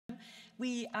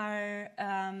we are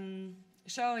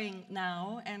showing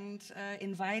now and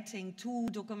inviting two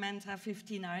Documenta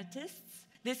 15 artists.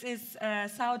 This is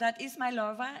Saodat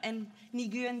Ismailova and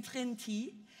Nguyen Trinh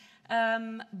Thi.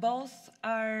 Both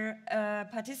are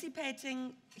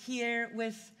participating here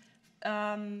with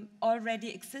already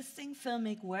existing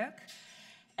filmic work,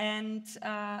 and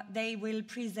they will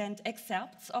present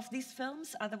excerpts of these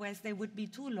films, otherwise they would be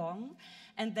too long,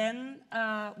 and then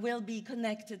will be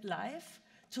connected live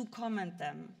to comment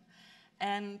them.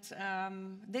 And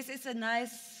this is a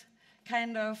nice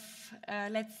kind of,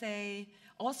 let's say,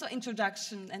 also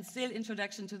introduction and still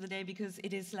introduction to the day, because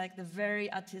it is like the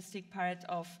very artistic part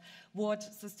of what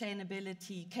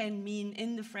sustainability can mean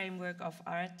in the framework of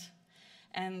art.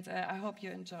 And I hope you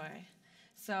enjoy.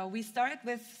 So we start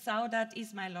with Saodat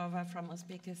Ismailova from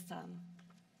Uzbekistan.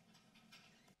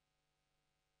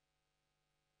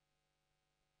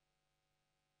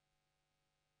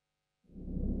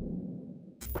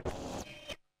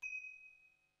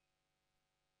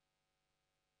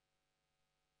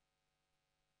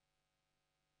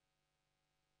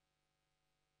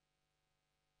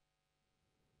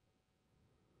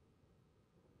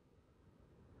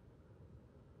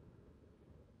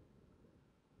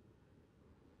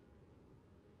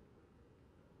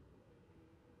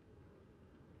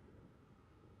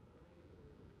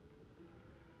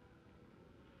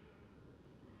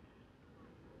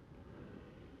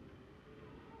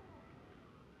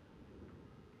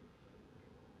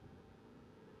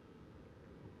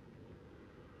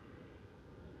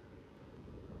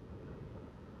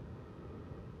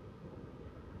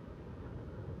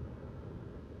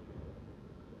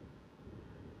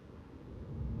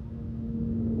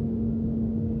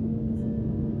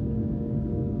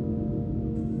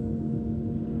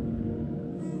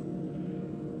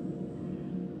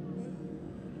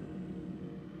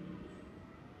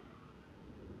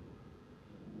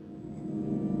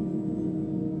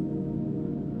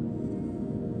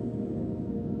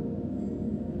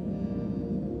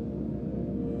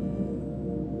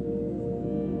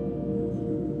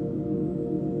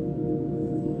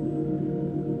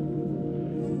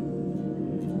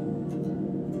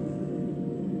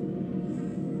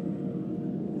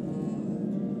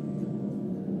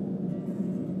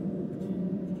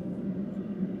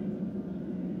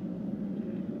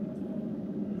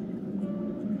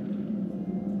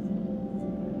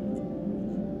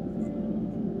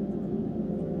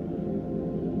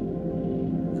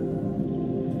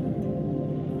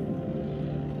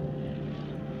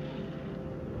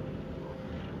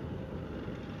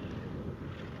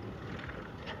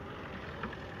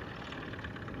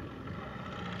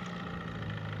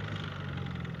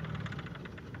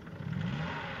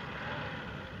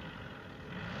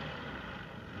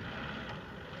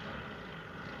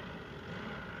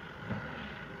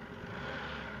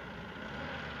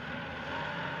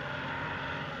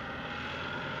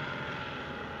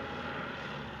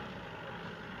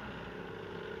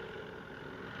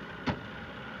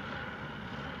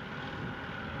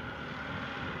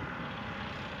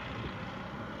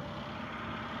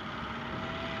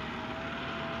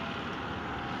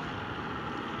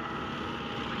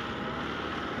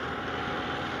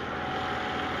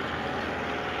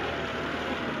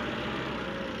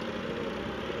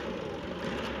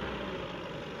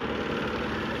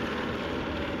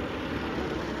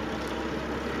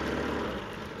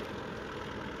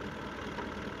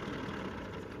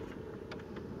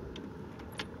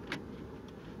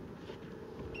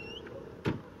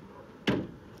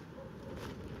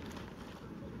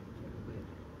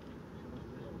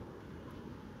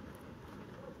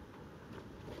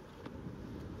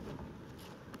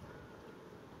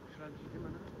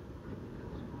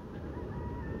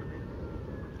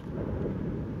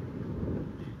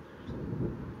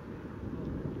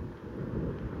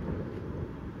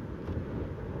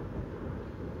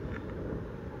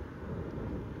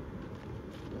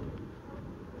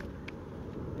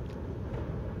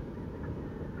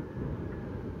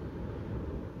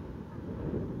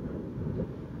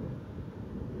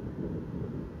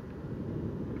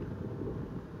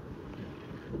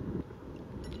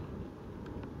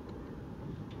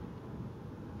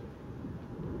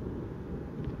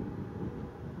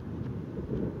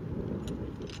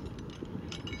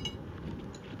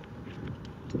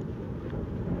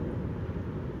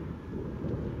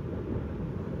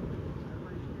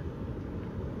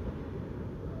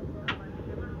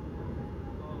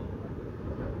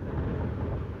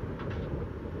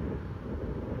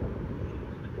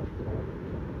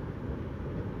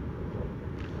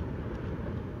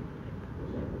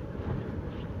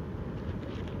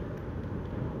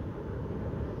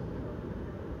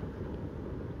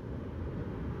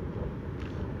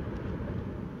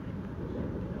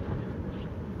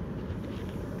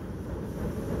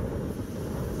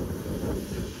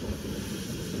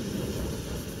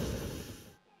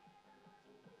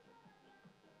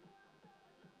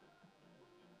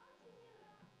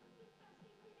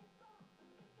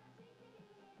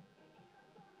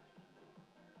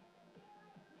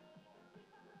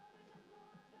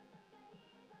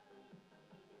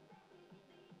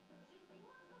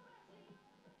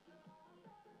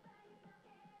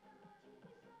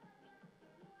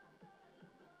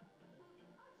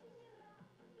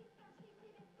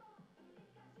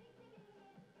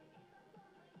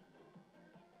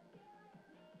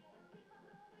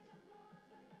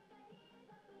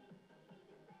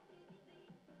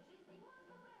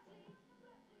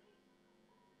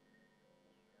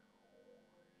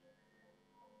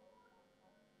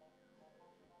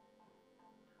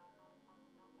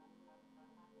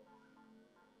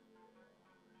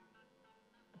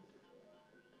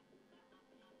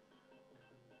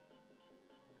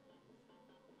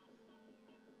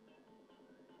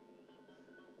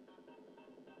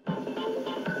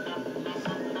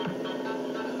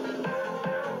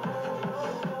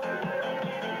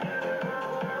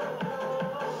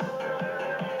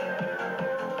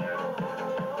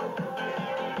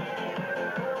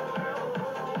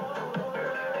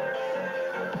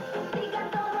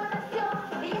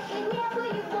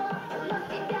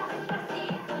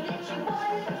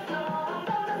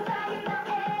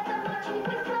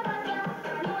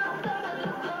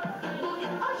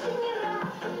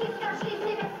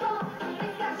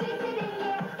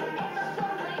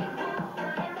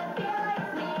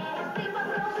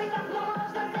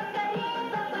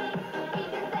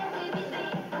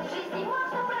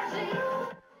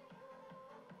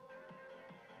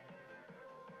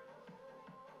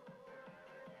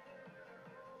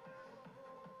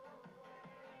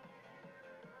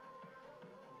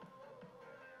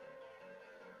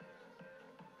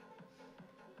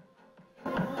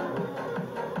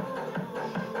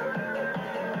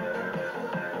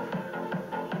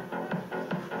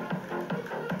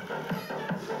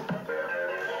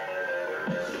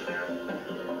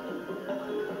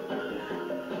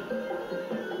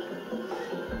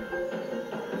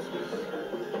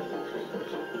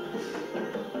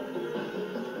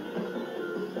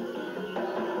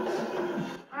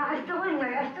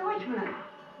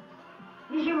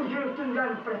 Yürüktün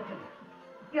gelip bıraktın.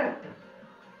 Yattın.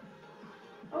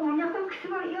 Ama yakın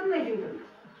kişi var yanına gidiyorum.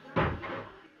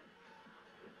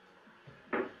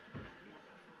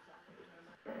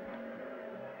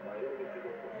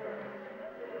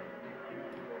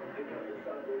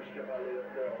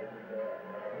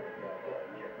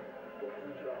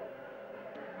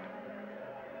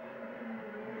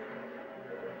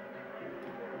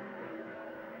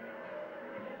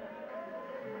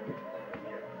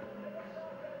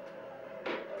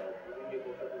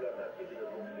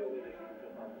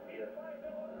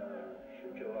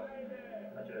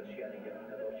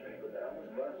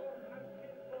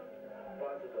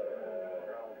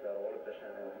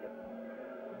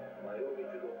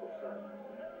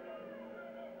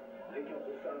 Lekin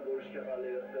xursand bo'lishga hali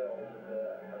erta, oldinda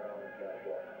raundlar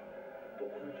bor.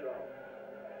 9-raund.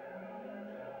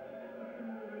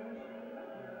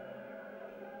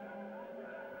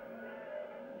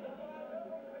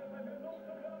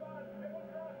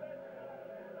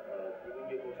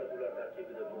 Bugungi ko'rsatuvlar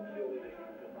tarkibida boks yo'q edi,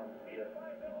 shuning uchun ham bizga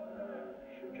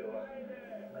shuncha vaqt.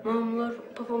 Mamlar,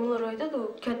 papamlar aytadi,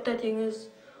 katta dengiz,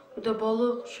 uda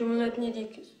baliq, shumlatni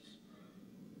deydi.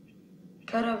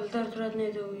 Karabillar turadi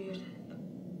edi u yerda.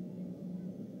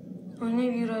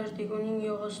 O'ynab yurardik, uning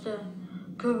yog'ocida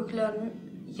ko'biklarni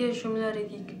yeshimlar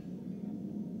edik.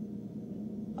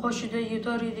 Qoshida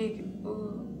yutar edik u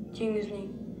dengizning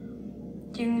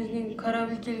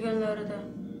karabil kelganlarida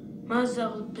mazza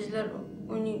qilib bizlar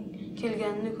uning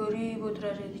kelganini ko'rib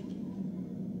o'tirar edik.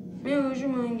 Men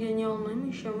o'zim o'yinga ne olmayman,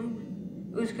 ishlamayman.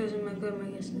 O'z ko'zim bilan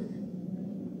ko'rmaganman.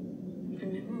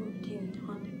 Bilmayman, deydi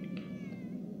qanday.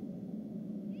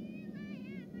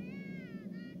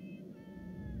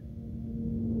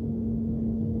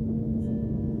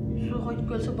 Qaytib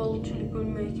kelsa balıqchilik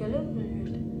bo'lmay kelib bu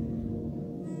yerda.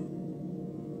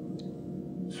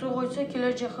 Suv qo'ysa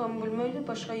kelajak ham bo'lmaydi,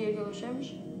 boshqa yerga o'tamiz.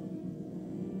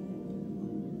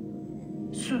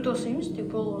 Suv topsaymiz deb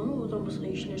bo'lgani, undan boshqa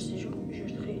hech narsa yo'q, bu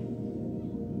yerda qiyin.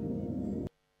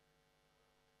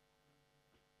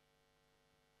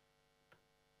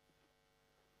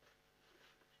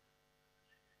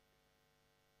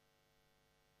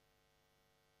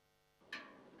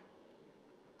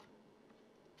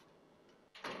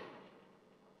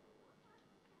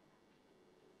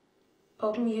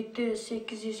 Babam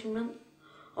 7-8 yaşımdan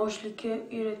oshlikka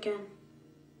öğretken.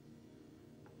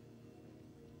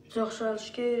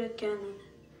 Zo'qshalishga öğretken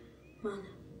bana.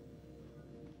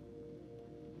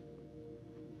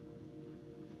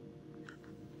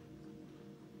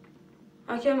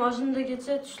 Akam ozunda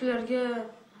ketsa tushlarga,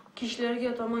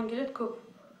 kishlarga tomon keladi ko'p.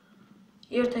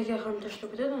 Ertaga ham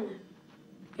tashlab ketadi uni.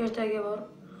 Ertaga borib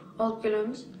olib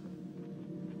kelamiz.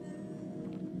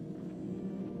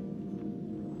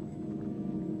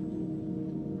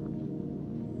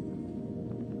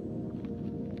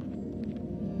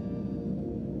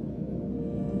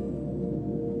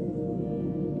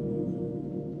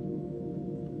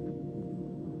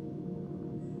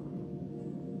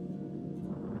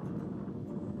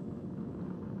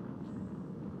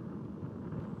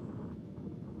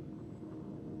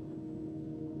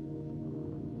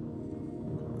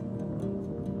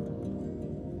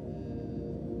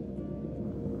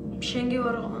 Pishanga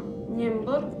borgan nem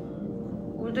bor.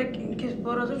 Uda ketib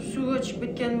boradir, suvga chiqib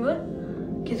ketgan bor,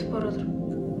 ketib boradir.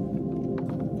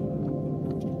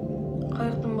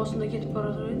 Qayiqning boshida ketib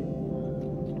boradir.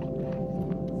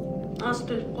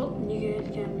 Astil qolib, nega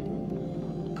etganini.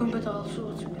 Kompyuter olib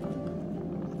suvga chiqib ketdi.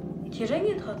 Teran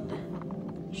edi hatto.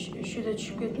 Shuda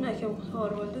tushib ketdi, akam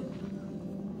xabar oldi.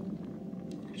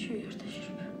 Shu yerda yurib.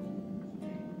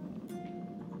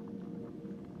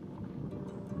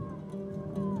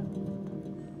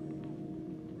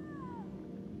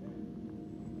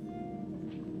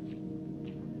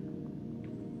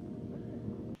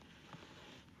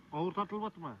 Ağır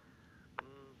tartılıp mı?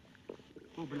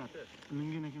 O bilat.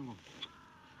 Mingen eken o.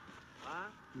 Ha?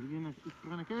 Mingen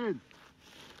eken eken.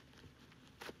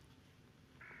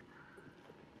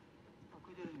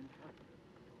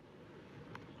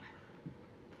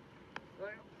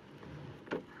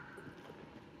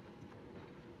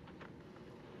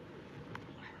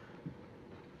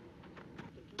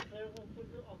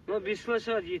 Ma 5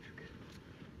 saat yedik.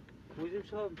 O'zim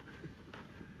sağım.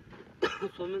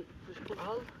 Sonun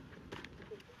al.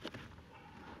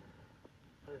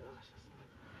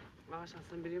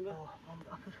 Ağaçtan vereyim ben.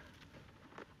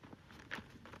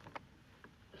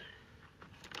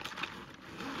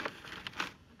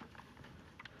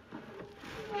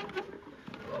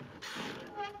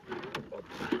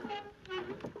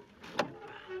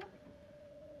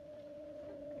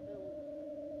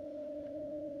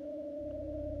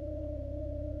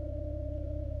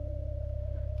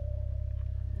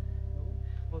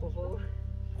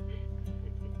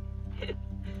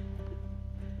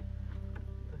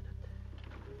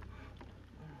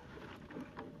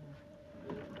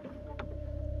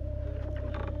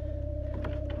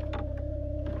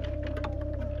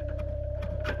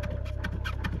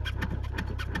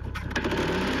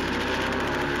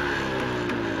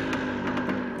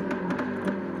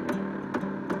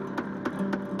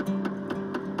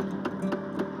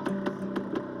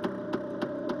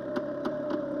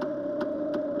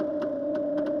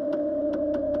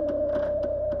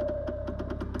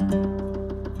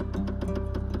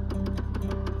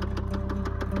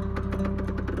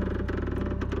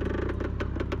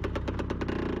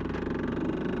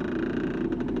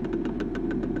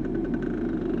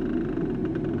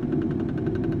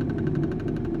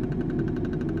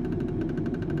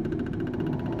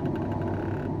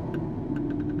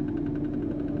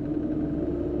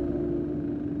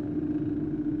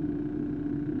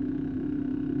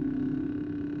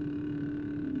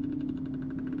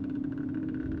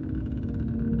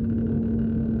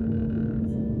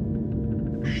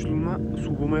 Суыңа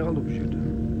су болмай қалды бұл жерде.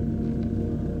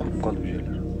 Құрып қалды бұл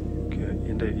жерлер.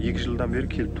 Енді 2 жылдан бері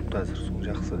келіп тұрды қазір су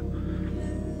жақсы.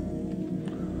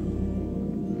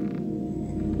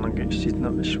 Мұнан кейін ішетін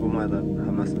іш болмайды.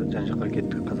 Хамасы жан-жаққа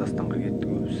кетті, Қазақстанға кетті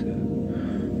көбісі.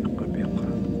 Баққа.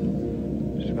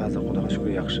 Қазір Құдайға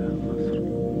шүкір жақсы.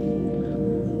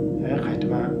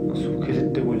 Қайтыма су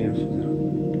келеді деп ойлаймыз.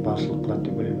 Баршылық қылады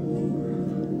деп ойлаймын.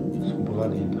 Су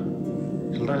болады енді.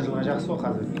 Жылдан жылға жақсы ғой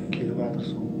қазір келіп жатыр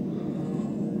су.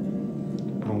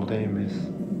 Бұрынғыдай емес.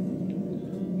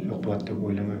 Жоқ болады деп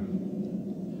ойламаймын.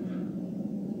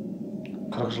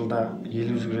 40 жылда ел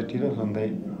өзгереді дейді, сондай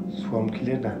суым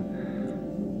келеді.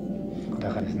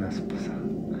 Құдай қаласа насып болса.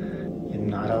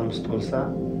 Енді аралымыз толса,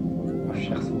 вообще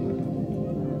жақсы болады.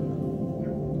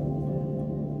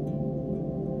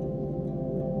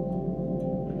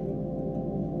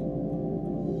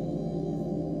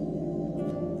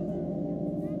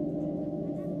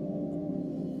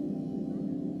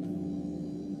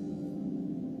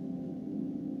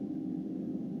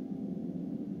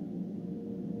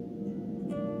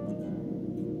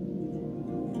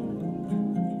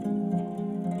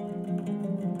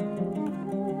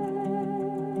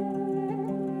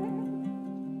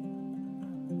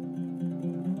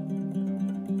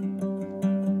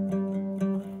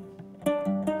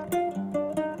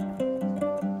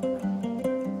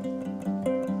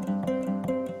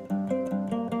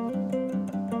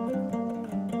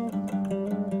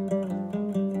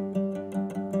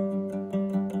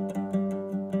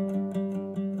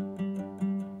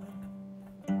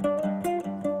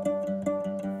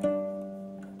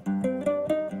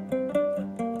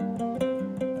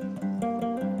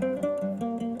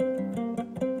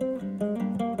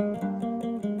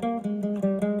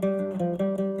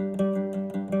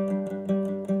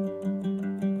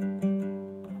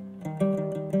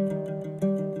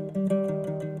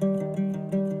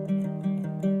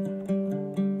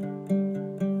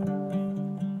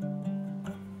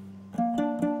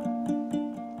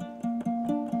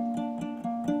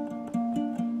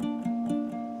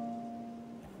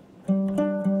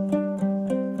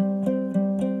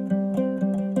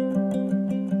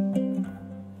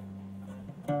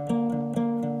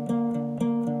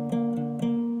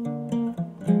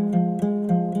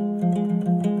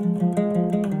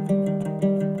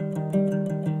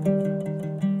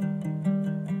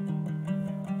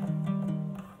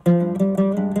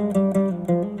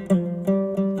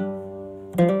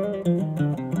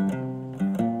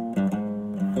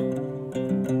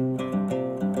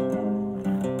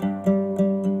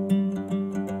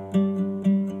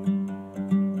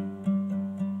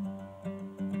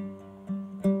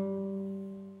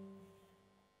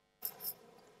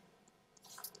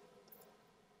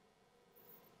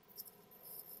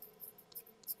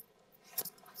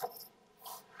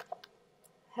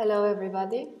 Hello,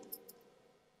 everybody.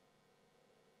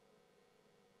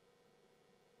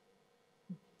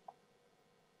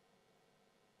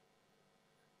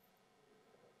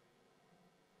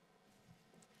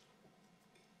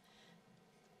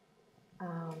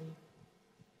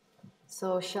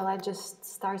 So shall I just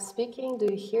start speaking? Do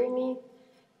you hear me?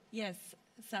 Yes,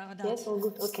 Saodat. Yes, all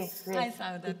good. Okay, great. Hi,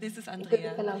 Saodat. This is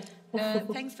Andrea. Hello.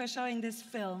 Thanks for showing this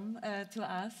film to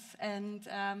us, and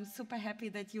I'm super happy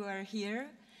that you are here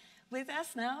with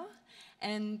us now.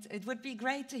 And it would be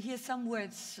great to hear some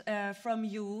words from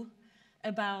you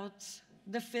about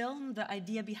the film, the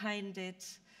idea behind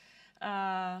it,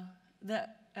 the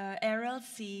ARAL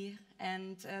Sea,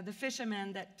 and the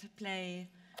fishermen that play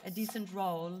a decent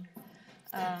role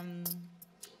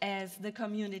as the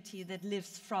community that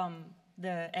lives from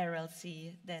the ARAL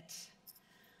Sea that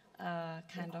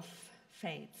kind of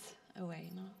fades away.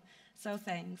 No? So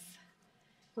thanks.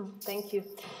 Thank you.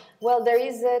 Well, there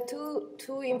is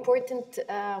two important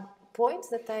points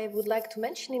that I would like to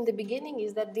mention in the beginning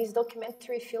is that this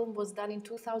documentary film was done in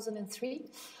 2003.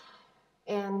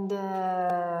 And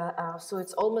so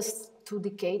it's almost 2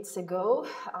 decades ago,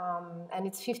 and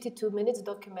it's 52 minutes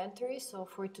documentary. So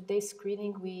for today's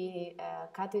screening, we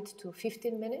cut it to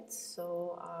 15 minutes.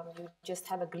 So you just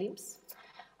have a glimpse.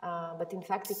 But in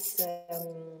fact, it's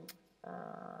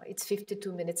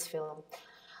 52 minutes film.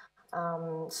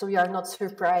 So you are not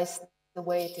surprised the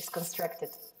way it is constructed.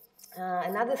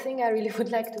 Another thing I really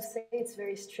would like to say, it's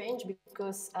very strange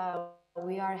because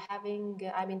we are having,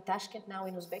 I'm in Tashkent now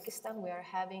in Uzbekistan, we are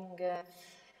having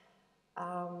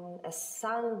a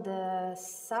sand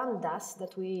dust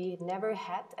that we never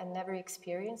had and never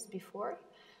experienced before.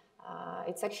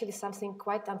 It's actually something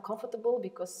quite uncomfortable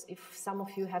because if some of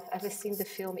you have ever seen the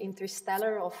film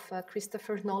Interstellar of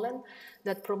Christopher Nolan,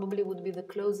 that probably would be the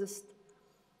closest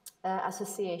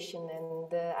association,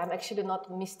 and I'm actually not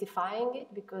mystifying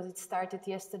it because it started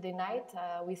yesterday night.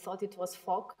 We thought it was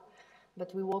fog,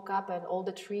 but we woke up and all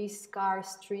the trees, cars,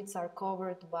 streets are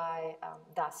covered by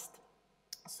dust.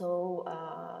 So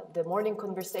the morning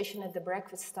conversation at the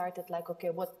breakfast started like, okay,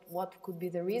 what could be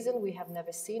the reason? We have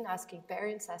never seen, asking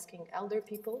parents, asking elder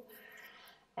people,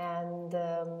 and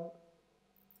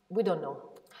we don't know.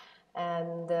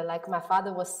 And like my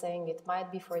father was saying, it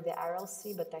might be for the ARAL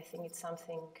Sea, but I think it's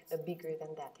something bigger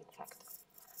than that, in fact.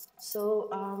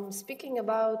 So speaking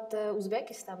about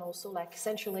Uzbekistan also, like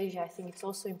Central Asia, I think it's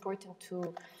also important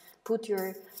to put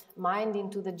your mind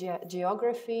into the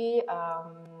geography.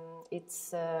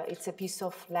 It's a piece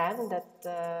of land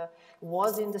that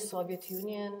was in the Soviet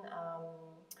Union.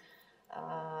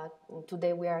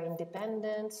 Today we are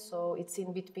independent, so it's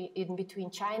in between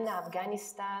China,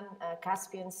 Afghanistan,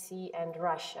 Caspian Sea, and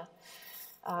Russia.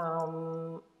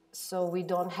 So we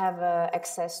don't have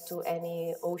access to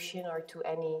any ocean or to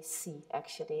any sea,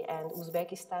 actually. And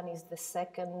Uzbekistan is the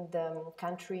second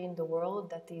country in the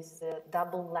world that is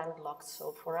double landlocked.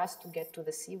 So for us to get to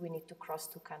the sea, we need to cross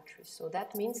two countries. So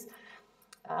that means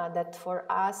that for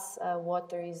us,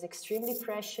 water is extremely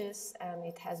precious, and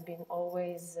it has been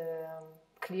always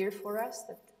clear for us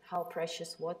that how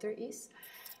precious water is.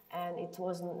 And it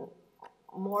was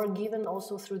more given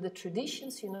also through the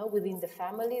traditions, you know, within the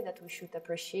family, that we should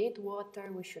appreciate water,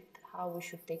 how we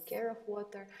should take care of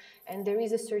water. And there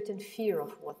is a certain fear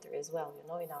of water as well, you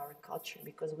know, in our culture,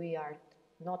 because we are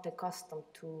not accustomed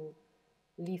to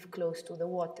live close to the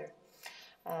water.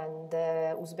 And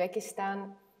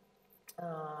Uzbekistan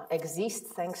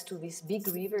exists thanks to these big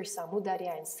rivers,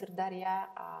 Samudarya and Sirdarya,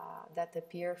 that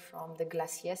appear from the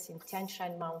glaciers in Tian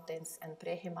Shan Mountains and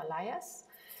Pre-Himalayas.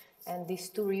 And these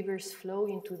two rivers flow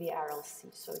into the ARAL Sea.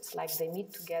 So it's like they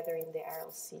meet together in the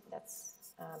ARAL Sea. That's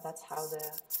how the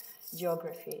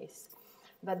geography is.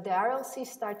 But the ARAL Sea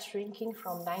starts shrinking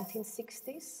from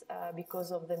 1960s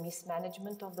because of the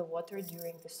mismanagement of the water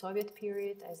during the Soviet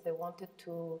period, as they wanted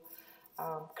to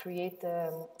create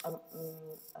a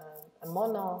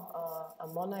mono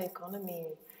economy.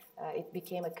 It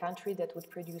became a country that would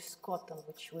produce cotton,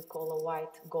 which we call a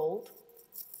white gold.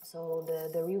 So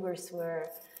the rivers were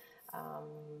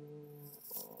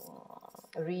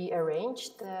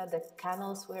rearranged. The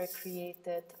canals were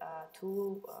created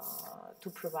to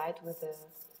provide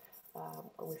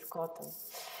with cotton.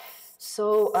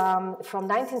 So from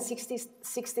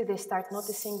 1960, they start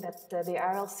noticing that the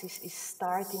ARAL Sea is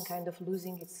starting kind of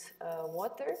losing its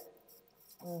water.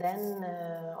 And then,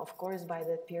 of course, by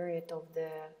the period of the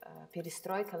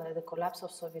perestroika, the collapse of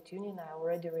Soviet Union, I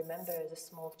already remember as a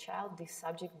small child, this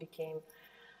subject became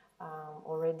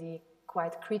already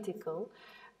quite critical,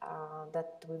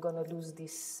 that we're going to lose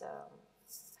this,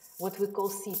 what we call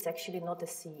sea. It's actually not a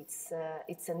sea,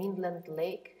 it's an inland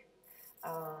lake.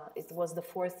 It was the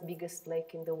fourth biggest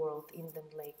lake in the world,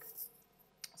 inland lake.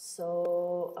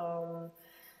 So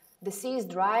the sea is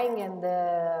drying, and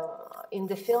in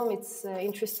the film it's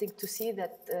interesting to see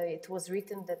that it was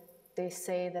written that they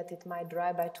say that it might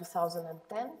dry by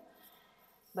 2010,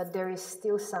 but there is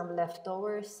still some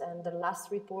leftovers, and the last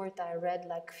report I read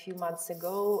like a few months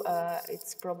ago,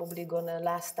 it's probably gonna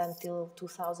last until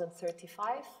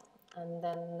 2035, and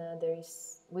then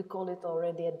we call it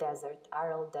already a desert,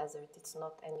 ARAL desert. It's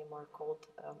not anymore called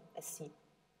a sea.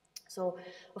 So,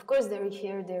 of course, there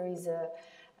is a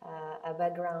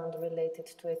background related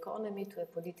to economy, to a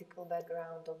political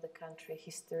background of the country,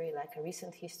 history, like a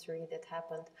recent history that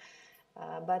happened.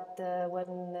 But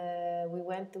when we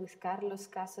went with Carlos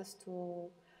Casas to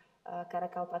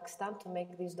Karakal, Pakistan to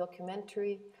make this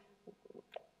documentary,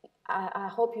 I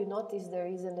hope you notice there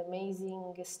is an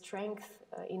amazing strength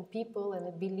in people and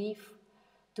a belief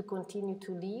to continue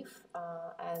to live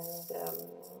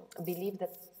and believe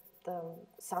that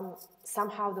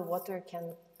somehow the water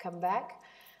can come back,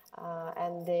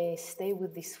 and they stay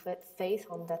with this faith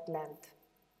on that land.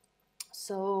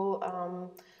 So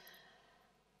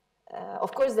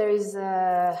of course there is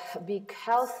big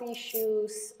health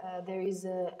issues. There is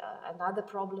another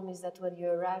problem is that when you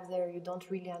arrive there you don't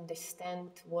really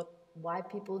understand why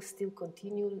people still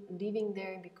continue living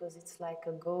there, because it's like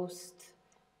a ghost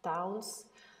towns,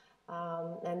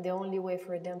 and the only way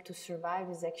for them to survive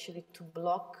is actually to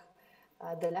block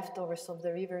the leftovers of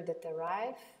the river that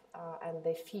arrive, and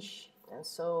they fish, and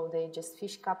so they just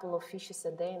fish a couple of fishes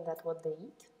a day, and that's what they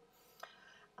eat.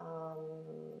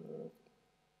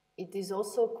 It is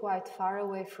also quite far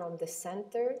away from the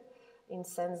center, in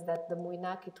sense that the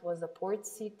Muinak, it was a port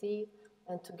city,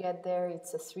 and to get there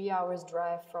it's a 3 hours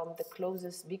drive from the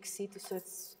closest big city, so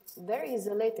it's very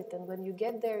isolated. And when you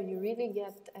get there, you really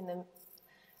get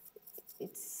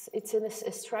it's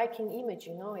a striking image,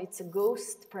 you know. It's a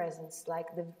ghost presence, like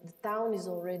the town is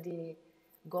already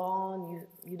gone.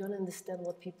 You don't understand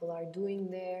what people are doing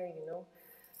there, you know.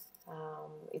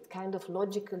 It kind of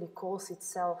logically calls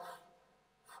itself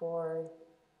for,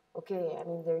 okay, I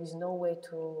mean, there is no way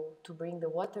to bring the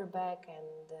water back,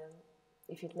 and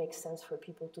if it makes sense for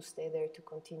people to stay there to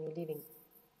continue living.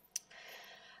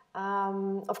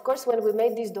 Of course, when we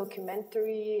made this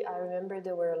documentary, I remember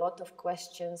there were a lot of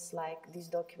questions like this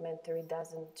documentary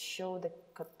doesn't show the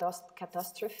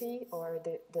catastrophe or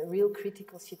the real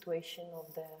critical situation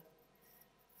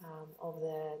of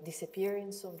the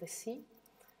disappearance of the sea.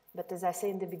 But as I say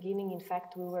in the beginning, in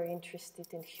fact, we were interested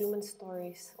in human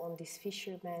stories on these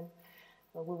fishermen.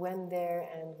 We went there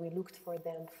and we looked for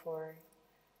them for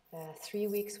 3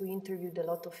 weeks. We interviewed a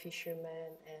lot of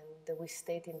fishermen, and we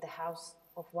stayed in the house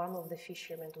of one of the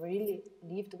fishermen, really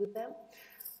lived with them.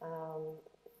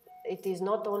 It is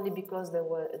not only because there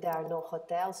are no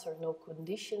hotels or no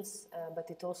conditions, but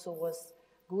it also was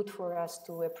good for us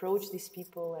to approach these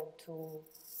people and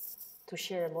to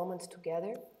share a moment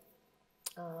together.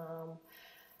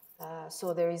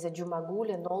 So there is a Jumagul,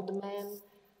 an old man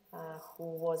who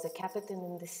was a captain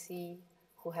in the sea,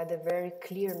 who had a very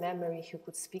clear memory, who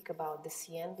could speak about the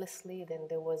sea endlessly. Then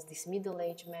there was this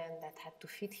middle-aged man that had to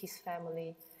feed his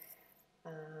family,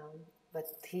 but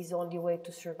his only way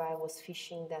to survive was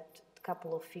fishing that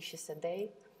couple of fishes a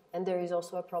day. And there is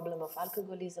also a problem of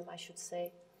alcoholism, I should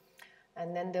say.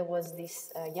 And then there was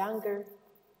this younger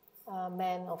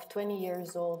man of 20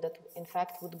 years old that in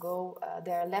fact would go,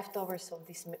 there are leftovers of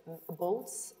these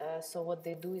boats, so what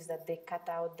they do is that they cut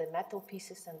out the metal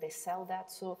pieces and they sell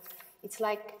that. So it's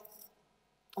like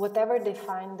whatever they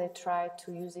find, they try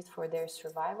to use it for their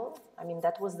survival. I mean,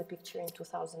 that was the picture in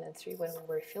 2003 when we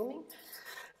were filming.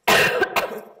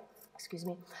 Excuse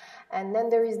me. And then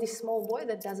there is this small boy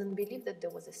that doesn't believe that there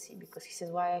was a sea, because he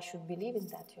says, why I should believe in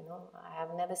that, you know? I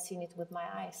have never seen it with my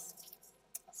eyes.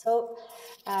 So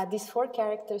these 4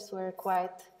 characters were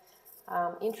quite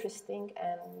interesting,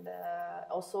 and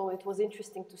also it was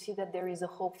interesting to see that there is a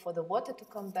hope for the water to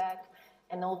come back.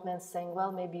 An old man saying,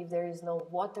 well, maybe if there is no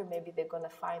water, maybe they're going to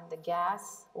find the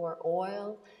gas or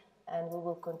oil, and we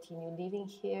will continue living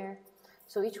here.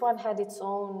 So each one had its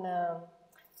own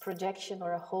projection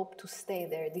or a hope to stay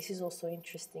there. This is also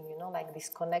interesting, you know, like this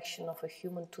connection of a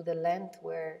human to the land,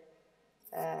 where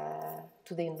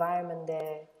to the environment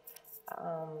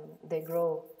they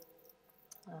grow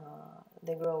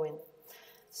in.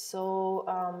 So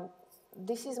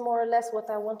this is more or less what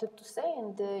I wanted to say,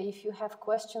 and if you have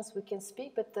questions we can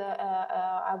speak, but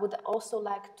I would also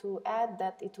like to add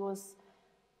that it was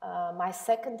my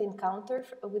second encounter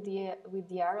with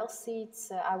the ARAL Sea.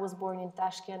 I was born in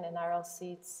Tashkent, and ARAL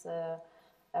Sea, it's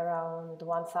around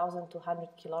 1,200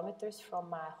 kilometers from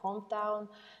my hometown.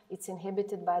 It's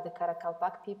inhabited by the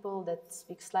Karakalpak people that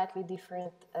speak slightly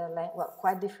different, a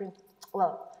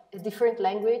different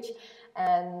language.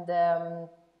 And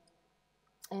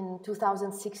in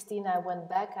 2016, I went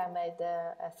back. I made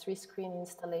a 3-screen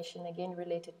installation, again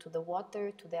related to the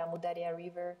water, to the Amudarya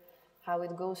River, how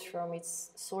it goes from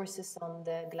its sources on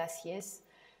the glaciers,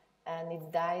 and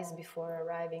it dies before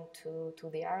arriving to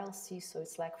the ARAL Sea. So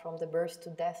it's like from the birth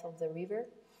to death of the river.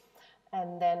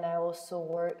 And then I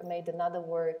also made another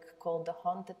work called The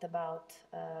Haunted, about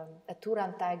a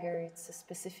Turan tiger. It's a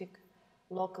specific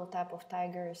local type of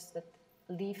tigers that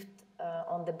lived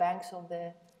on the banks of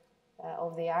the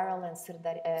ARAL and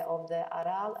of the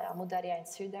ARAL, Amudarya and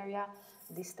Sirdarya.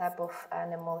 This type of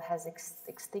animal has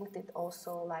extincted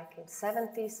also, like in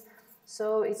 70s.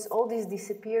 So it's all this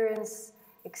disappearance,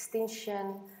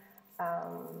 extinction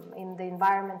in the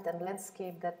environment and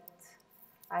landscape that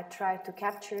I try to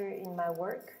capture in my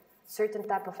work, certain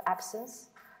type of absence.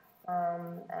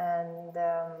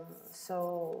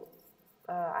 So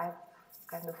I've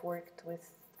kind of worked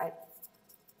with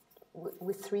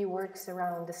 3 works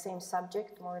around the same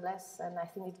subject, more or less, and I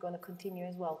think it's going to continue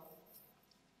as well.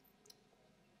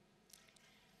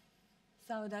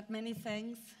 Saodat, many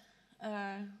thanks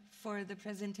for the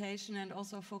presentation and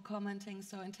also for commenting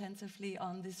so intensively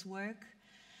on this work,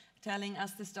 telling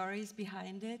us the stories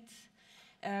behind it,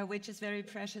 which is very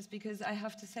precious, because I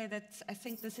have to say that I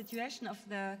think the situation of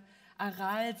the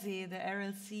ARAL Sea, the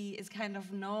ARAL Sea, is kind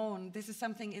of known. This is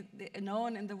something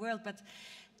known in the world, but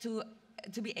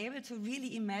to be able to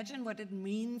really imagine what it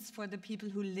means for the people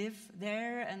who live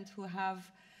there and who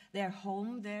have their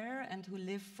home there and who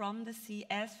live from the sea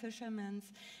as fishermen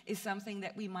is something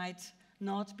that we might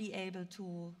not be able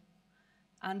to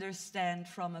understand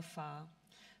from afar.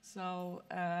 So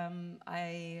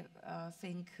I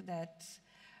think that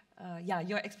yeah,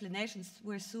 your explanations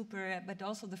were super, but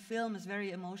also the film is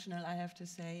very emotional, I have to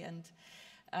say, and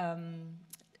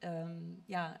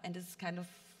yeah, and it's kind of,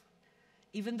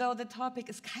 even though the topic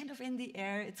is kind of in the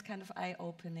air, it's kind of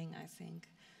eye-opening, I think.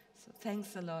 So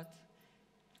thanks a lot.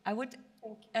 I would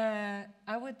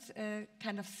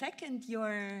kind of second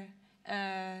your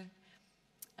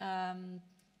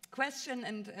question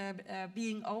and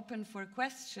being open for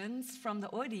questions from the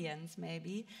audience,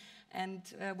 maybe, and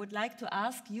would like to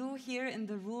ask you here in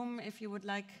the room if you would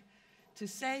like to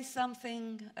say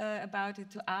something about it,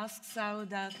 to ask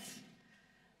Saodat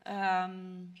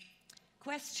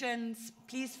questions.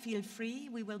 Please feel free.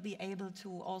 We will be able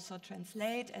to also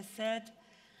translate, as said,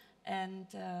 and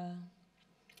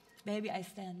maybe I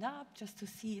stand up just to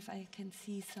see if I can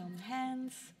see some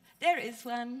hands. There is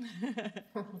one.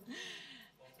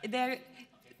 There,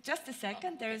 just a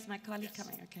second. There is my colleague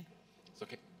coming. Okay. It's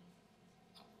okay.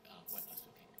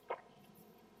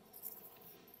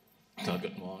 So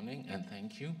good morning and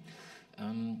thank you.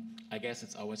 I guess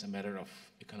it's always a matter of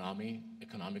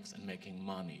economics and making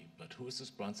money, but who is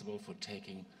responsible for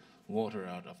taking water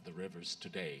out of the rivers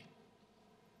today?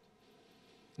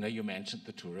 Now you mentioned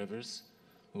the two rivers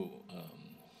who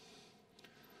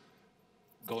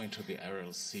go into the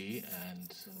ARAL Sea,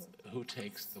 and who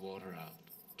takes the water out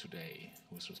today?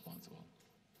 Who's responsible?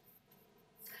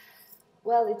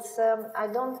 Well, it's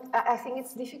I think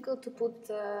it's difficult to put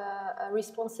a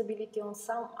responsibility on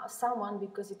someone,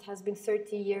 because it has been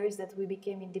 30 years that we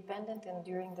became independent, and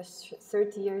during the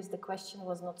 30 years the question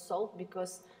was not solved,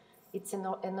 because it's an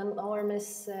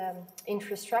enormous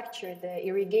infrastructure, the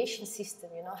irrigation system,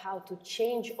 you know, how to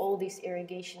change all this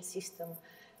irrigation system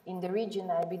in the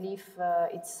region. I believe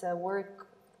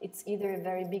it's either a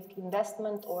very big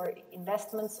investments, or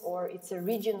it's a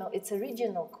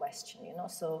regional question, you know.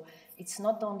 So it's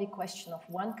not only question of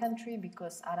one country,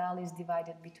 because ARAL is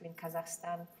divided between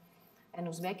Kazakhstan and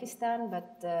Uzbekistan,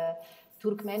 but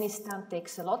Turkmenistan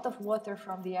takes a lot of water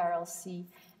from the ARAL Sea,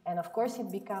 and of course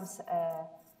it becomes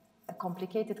a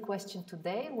complicated question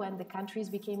today when the countries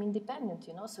became independent,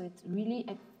 you know. So it's really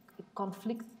a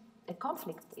conflict.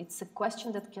 It's a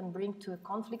question that can bring to a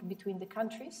conflict between the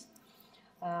countries.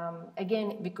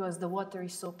 Again, because the water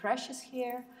is so precious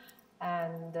here,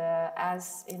 and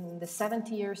as in the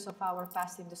 70 years of our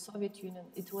past in the Soviet Union,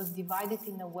 it was divided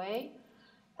in a way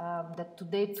that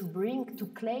today to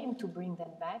claim to bring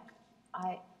them back,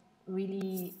 I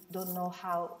really don't know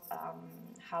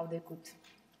how they could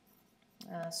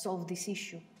solve this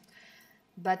issue.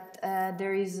 But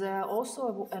there is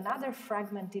also another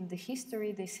fragment in the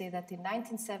history. They say that in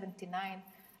 1979,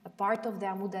 a part of the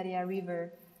Amu Darya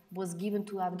River was given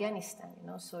to Afghanistan, you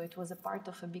know, so it was a part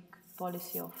of a big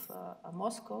policy of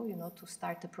Moscow, you know, to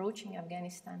start approaching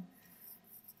Afghanistan.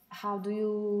 How do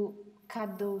you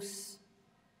cut those,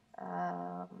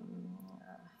 how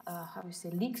you say,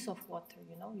 leaks of water,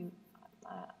 you know?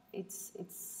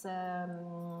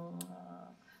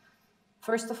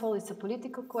 First of all, it's a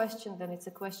political question, then it's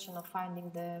a question of finding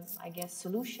the, I guess,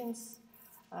 solutions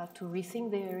to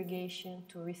rethink the irrigation,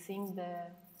 to rethink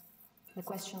the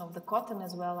question of the cotton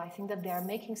as well. I think that they are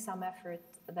making some effort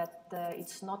that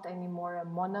it's not anymore a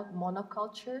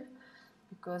monoculture,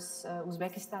 because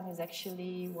Uzbekistan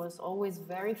was always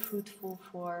very fruitful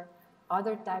for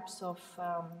other types of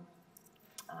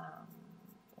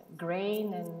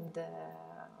grain and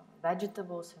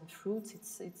vegetables and fruits.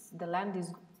 The land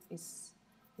is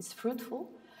fruitful,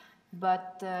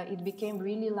 but it became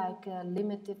really like a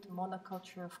limited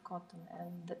monoculture of cotton,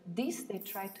 and this they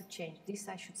try to change. This,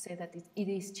 I should say that it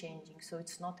is changing, so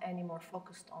it's not anymore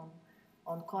focused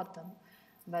on cotton,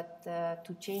 but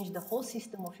to change the whole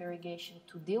system of irrigation,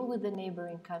 to deal with the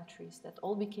neighboring countries that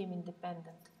all became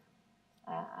independent.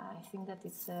 I think that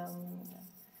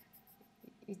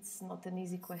it's not an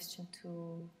easy question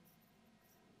to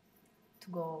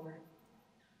go over.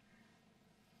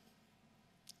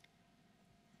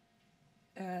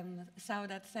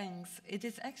 Saodat, thanks. It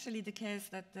is actually the case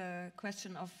that the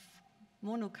question of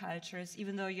monocultures,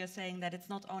 even though you're saying that it's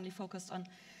not only focused on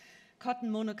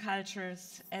cotton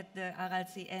monocultures at the Aral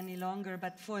Sea any longer,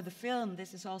 but for the film,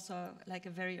 this is also like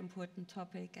a very important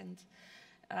topic, and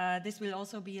this will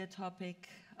also be a topic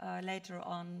later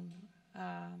on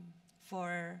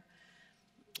for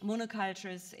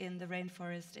monocultures in the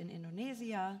rainforest in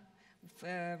Indonesia,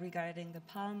 regarding the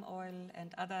palm oil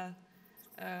and other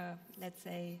let's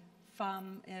say,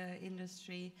 farm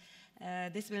industry.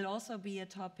 This will also be a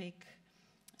topic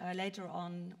later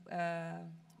on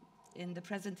in the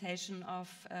presentation of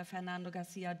Fernando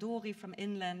Garcia Dori from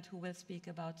Inland, who will speak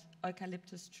about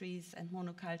eucalyptus trees and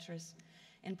monocultures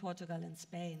in Portugal and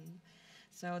Spain.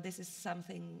 So this is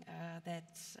something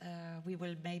that we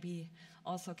will maybe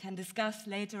also can discuss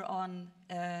later on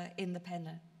in the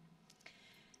panel.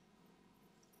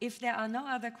 If there are no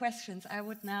other questions, I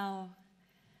would now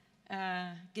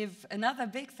give another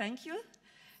big thank you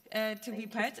to be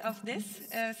part of this.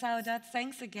 Saodat,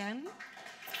 thanks again.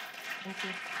 Thank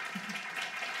you.